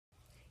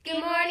Good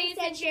morning,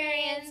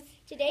 Centurions.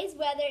 Today's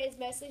weather is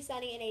mostly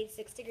sunny and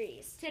 86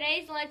 degrees.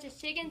 Today's lunch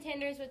is chicken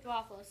tenders with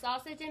waffles,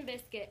 sausage and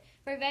biscuit.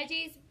 For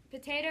veggies,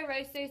 potato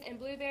roasters, and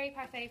blueberry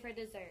parfait for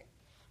dessert.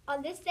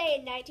 On this day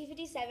in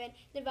 1957,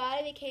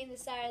 Nevada became the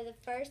site of the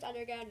first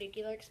underground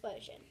nuclear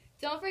explosion.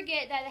 Don't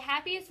forget that the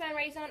happiest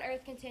fundraiser on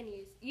earth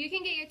continues. You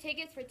can get your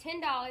tickets for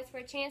 $10 for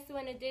a chance to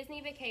win a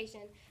Disney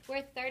vacation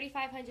worth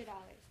 $3,500.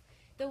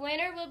 The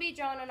winner will be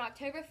drawn on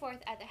October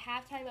 4th at the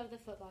halftime of the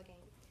football game.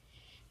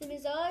 The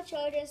Missoula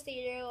Children's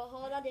Theater will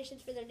hold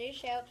auditions for their new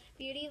show,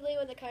 Beauty Lou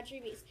and the Country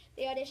Beast.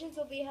 The auditions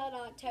will be held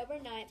on October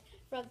 9th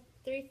from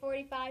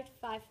 3:45 to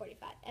 5:45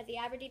 at the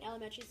Aberdeen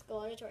Elementary School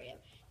Auditorium.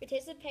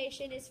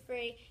 Participation is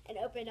free and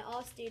open to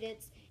all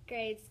students,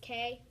 grades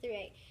K through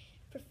 8.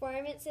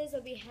 Performances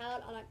will be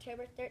held on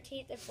October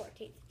 13th and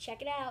 14th.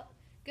 Check it out.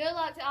 Good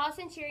luck to all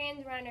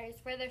Centurions runners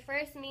for their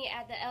first meet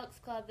at the Elks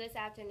Club this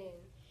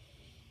afternoon.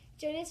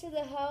 Join us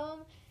at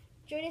home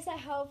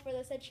for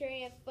the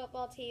Centurion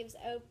football team's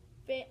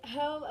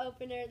home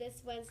opener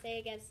this Wednesday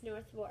against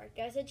North Ward.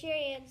 Go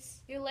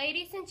Centurions! Your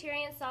Lady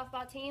Centurion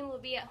softball team will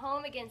be at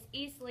home against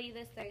East Lee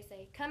this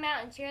Thursday. Come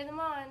out and cheer them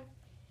on.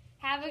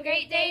 Have a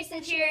great day,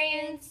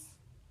 Centurions!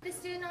 The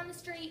student on the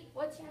street,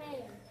 what's your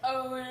name?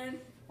 Owen.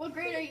 What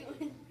grade are you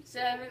in?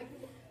 7.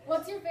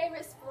 What's your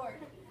favorite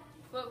sport?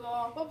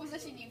 Football. What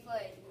position do you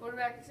play?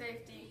 Quarterback and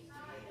safety.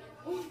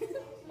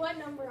 What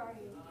number are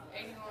you?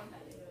 81.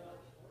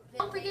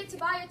 Don't forget to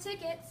buy your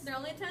tickets. They're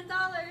only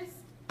 $10.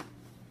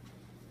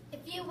 If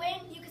you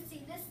win, you can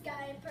see this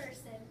guy in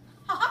person.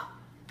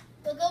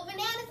 We'll go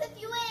bananas if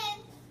you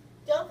win.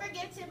 Don't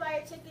forget to buy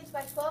your tickets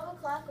by 12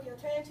 o'clock or you'll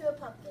turn into a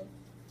pumpkin.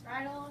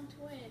 Right on to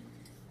win.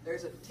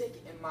 There's a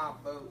ticket in my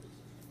boat.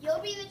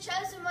 You'll be the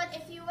chosen one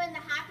if you win the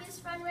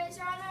happiest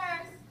fundraiser on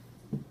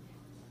earth.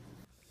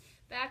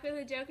 Back with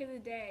a joke of the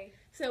day.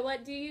 So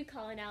what do you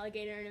call an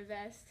alligator in a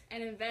vest?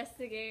 An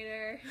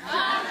investigator.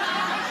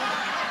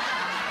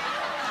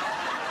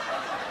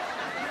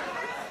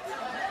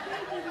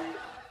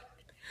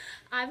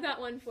 I've got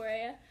one for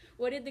you.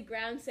 What did the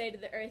ground say to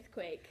the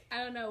earthquake? I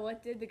don't know.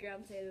 What did the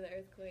ground say to the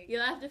earthquake?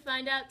 You'll have to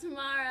find out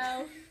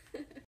tomorrow.